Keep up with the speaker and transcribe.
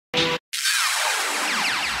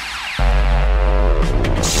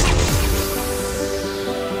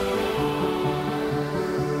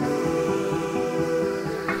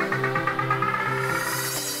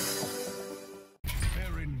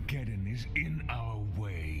on our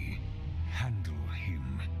way. Handle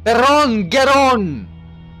him. Get on!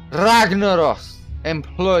 Ragnaros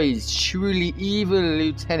employs truly evil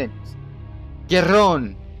lieutenant.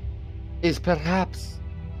 Geron is perhaps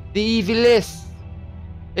the evilest.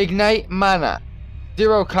 Ignite mana.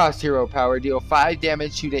 0 cost hero power. Deal 5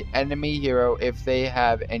 damage to the enemy hero if they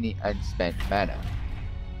have any unspent mana.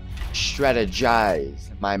 Strategize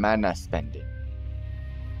my mana spending.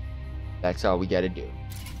 That's all we gotta do.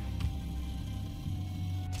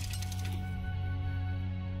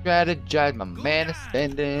 Strategize my mana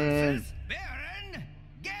spending. Baron,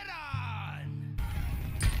 get on!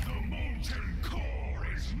 The molten core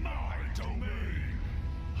is my domain.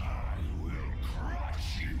 I will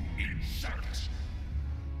crush you, insect.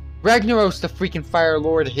 Ragnaros, the freaking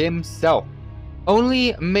Firelord himself.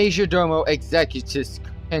 Only Majordomo Executus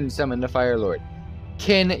can summon the Firelord.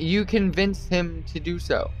 Can you convince him to do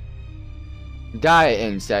so? Die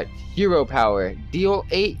insect, hero power, deal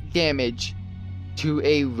 8 damage to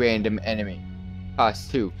a random enemy.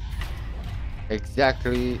 Cost 2.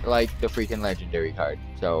 Exactly like the freaking legendary card.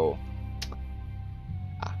 So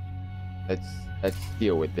let's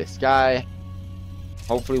deal with this guy.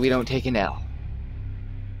 Hopefully we don't take an L.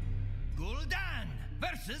 Gul'dan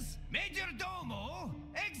versus Majordomo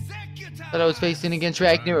Executor. But I was facing against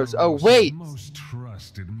Ragnaros. Oh wait! Most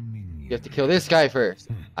trusted minion. You have to kill this guy first.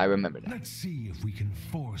 I remember that. Let's see if we can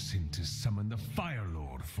force him to summon the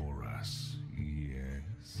Firelord for us.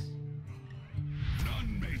 Yes.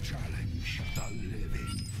 None may challenge the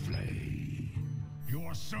living flame.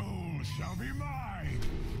 Your soul shall be mine.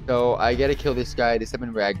 So I gotta kill this guy to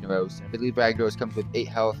summon Ragnaros. I believe Ragnaros comes with 8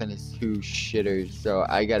 health and his 2 shitters. So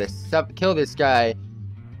I gotta kill this guy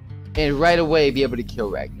and right away be able to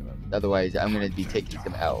kill Ragnaros. Otherwise I'm gonna be taking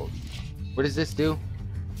some L's. What does this do?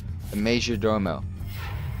 A Majordomo.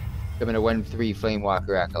 Summon a 1/3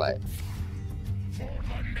 Flamewalker Acolyte.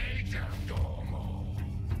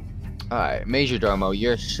 Alright, Majordomo,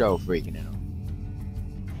 you're so freaking out.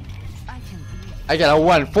 I got a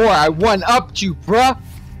 1/4. I 1-upped you, bruh.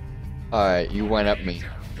 Alright, you 1-upped me.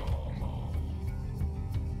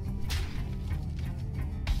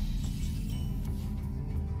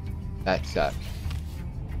 That sucks.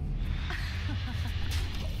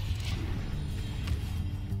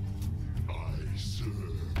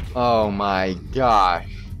 Oh my gosh.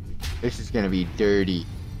 This is gonna be dirty.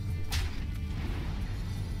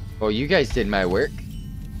 Well, you guys did my work.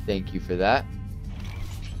 Thank you for that.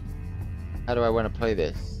 How do I want to play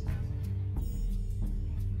this?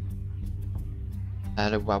 How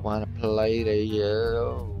do I want to play this?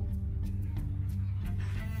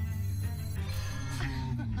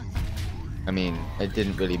 I mean, it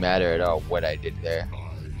didn't really matter at all what I did there.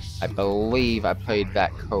 I believe I played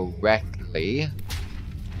that correctly.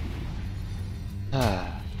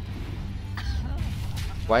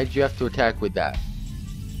 Why'd you have to attack with that?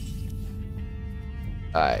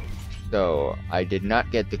 Alright, so I did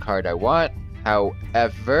not get the card I want.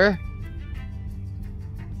 However,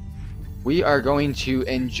 we are going to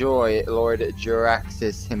enjoy Lord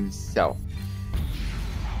Jaraxxus himself.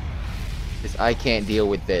 Because I can't deal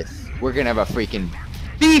with this. We're gonna have a freaking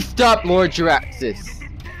beefed up Lord Jaraxxus.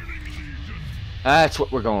 That's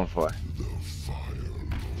what we're going for.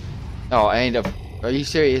 Oh, are you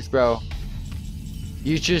serious, bro?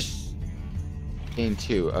 You just gained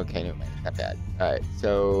 2. Okay, never mind. Not bad. Alright,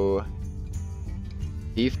 so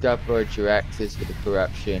beefed up Lord Jaraxxus with a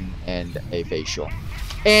corruption and a facial.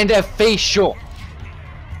 And a facial!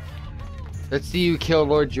 Let's see you kill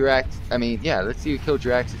Lord Jaraxxus. I mean, yeah, let's see you kill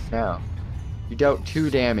Jaraxxus now. You dealt 2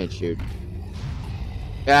 damage, dude.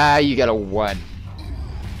 Ah, you got a 1.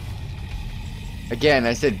 Again,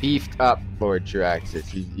 I said beefed up Lord Jaraxxus.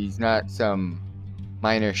 He's not some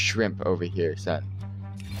minor shrimp over here, son.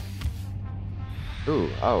 Ooh,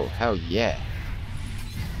 oh, hell yeah.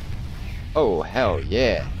 Oh, hell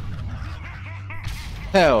yeah.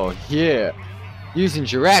 Hell yeah. Using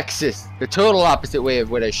Jaraxxus, the total opposite way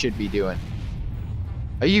of what I should be doing.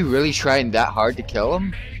 Are you really trying that hard to kill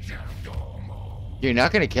him? You're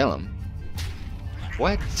not gonna kill him.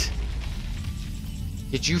 What?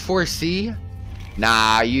 Did you foresee?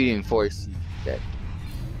 Nah, you didn't foresee that.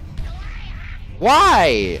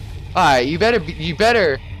 Why? Alright, you better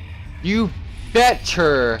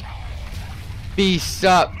beast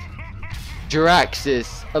up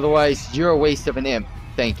Jaraxxus, otherwise you're a waste of an imp.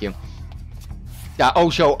 Thank you. The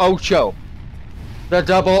Ocho. The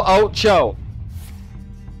double Ocho.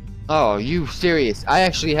 Oh, you serious? I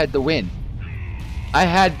actually had the win. I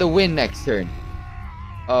had the win next turn.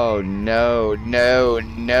 Oh no.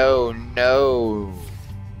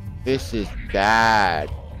 This is bad.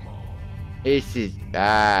 This is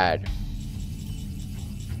bad.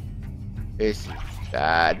 This is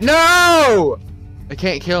bad. No! I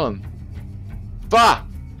can't kill him. Fuck!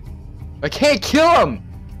 I can't kill him!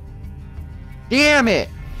 Damn it!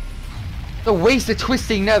 The waste of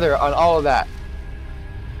twisting nether on all of that.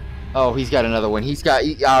 Oh, he's got another one.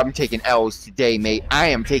 I'm taking L's today, mate. I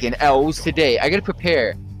am taking L's today. I gotta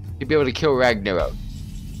prepare to be able to kill Ragnaros.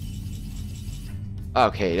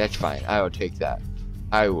 Okay, that's fine. I will take that.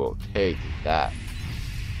 I will take that.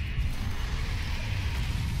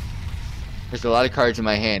 There's a lot of cards in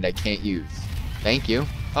my hand I can't use. Thank you.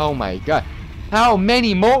 Oh my god. How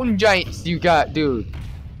many Molten Giants you got, dude?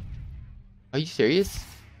 Are you serious?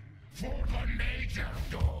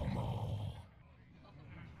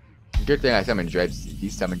 Good thing I summoned Dredge. He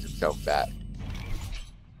summons himself back.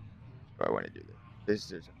 Oh, I want to do this.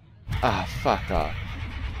 This is... Ah, fuck off.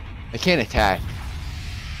 I can't attack.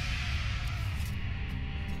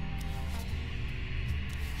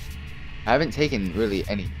 I haven't taken really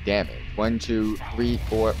any damage. 1, 2, 3,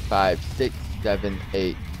 4, 5, 6, 7,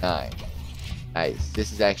 8, 9. Nice.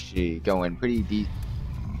 This is actually going pretty deep.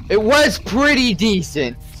 It was pretty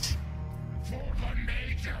decent.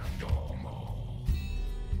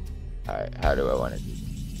 Alright, how do I want to do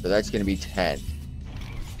this? So that's going to be 10.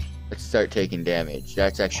 Let's start taking damage.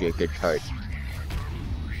 That's actually a good card.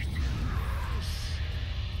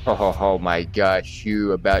 Oh my gosh,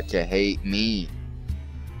 you about to hate me.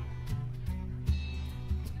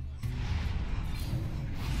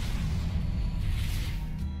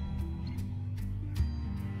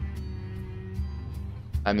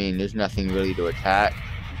 I mean, there's nothing really to attack.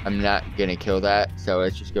 I'm not gonna kill that, so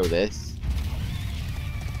let's just go this.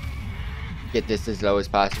 Get this as low as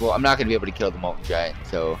possible. I'm not gonna be able to kill the Molten Giant,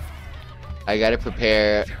 so I gotta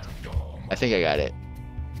prepare. I think I got it.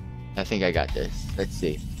 I think I got this. Let's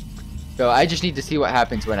see. So I just need to see what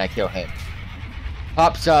happens when I kill him.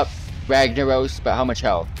 Pops up Ragnaros, but how much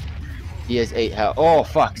health? He has 8 health. Oh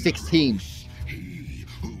fuck, 16. He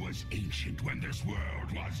who was ancient when this world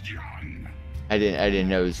was young. I didn't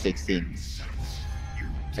know it was 16.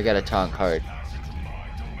 I got a taunt card.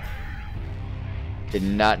 Did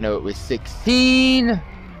not know it was 16.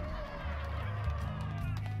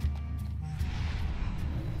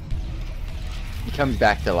 He comes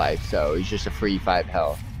back to life, so he's just a free 5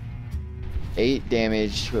 health. 8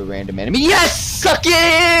 damage to a random enemy. Yes! Suck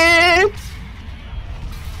it!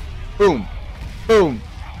 Boom. Boom.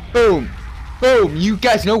 Boom. Boom. You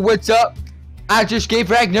guys know what's up? I just gave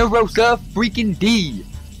Ragnaros a freaking D.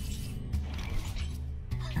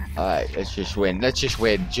 Alright, let's just win. Let's just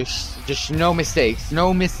win. Just no mistakes.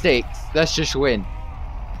 No mistakes. Let's just win.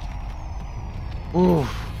 Ooh.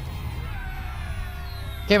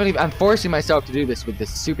 Can't believe I'm forcing myself to do this with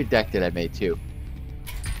this stupid deck that I made too.